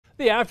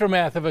The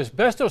aftermath of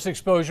asbestos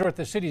exposure at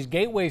the city's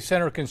Gateway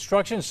Center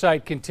construction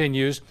site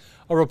continues.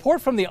 A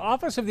report from the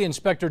Office of the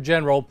Inspector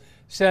General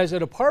says a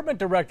department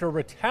director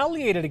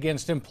retaliated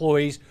against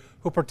employees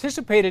who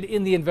participated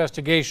in the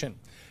investigation.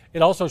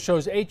 It also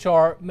shows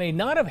HR may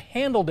not have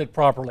handled it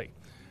properly.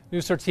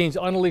 News 13's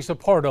Annalisa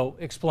Pardo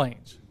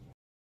explains.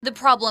 The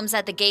problems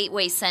at the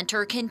Gateway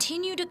Center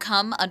continue to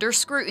come under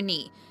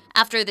scrutiny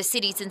after the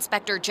city's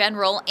Inspector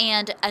General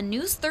and a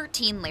News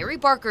 13 Larry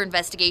Barker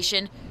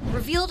investigation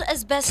revealed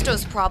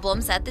asbestos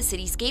problems at the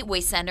city's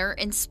Gateway Center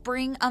in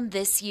spring of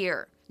this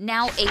year.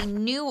 Now, a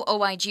new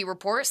OIG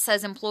report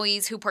says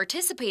employees who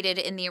participated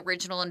in the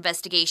original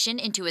investigation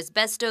into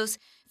asbestos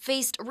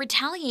faced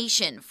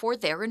retaliation for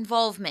their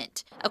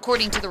involvement.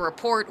 According to the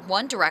report,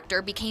 one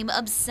director became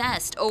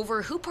obsessed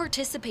over who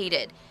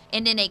participated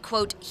and in a,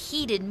 quote,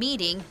 heated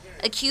meeting,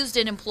 accused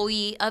an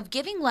employee of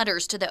giving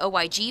letters to the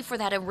OIG for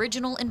that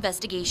original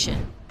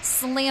investigation,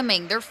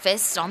 slamming their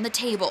fists on the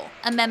table.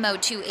 A memo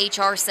to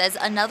HR says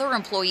another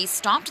employee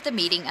stopped the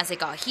meeting as it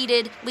got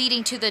heated,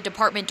 leading to the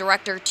department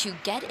director to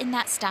get in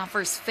that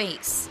staffer's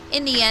face.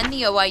 In the end,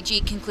 the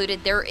OIG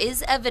concluded there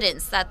is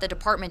evidence that the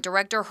department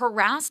director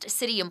harassed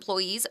city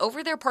employees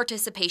over their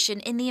participation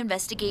in the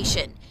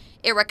investigation.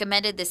 It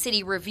recommended the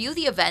city review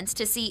the events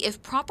to see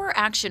if proper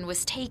action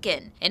was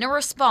taken. In a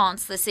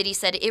response, the city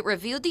said it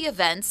reviewed the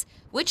events,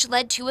 which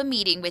led to a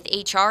meeting with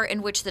HR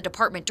in which the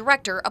department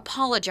director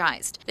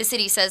apologized. The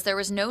city says there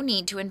was no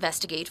need to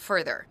investigate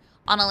further.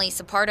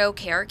 Annalisa Pardo,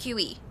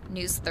 KRQE,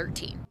 News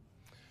 13.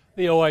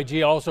 The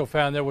OIG also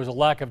found there was a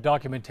lack of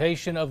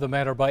documentation of the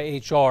matter by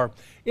HR.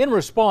 In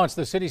response,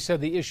 the city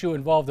said the issue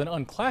involved an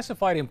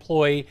unclassified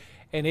employee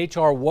and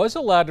HR was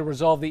allowed to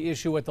resolve the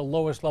issue at the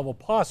lowest level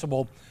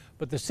possible.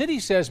 But the city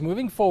says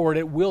moving forward,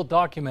 it will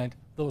document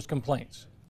those complaints.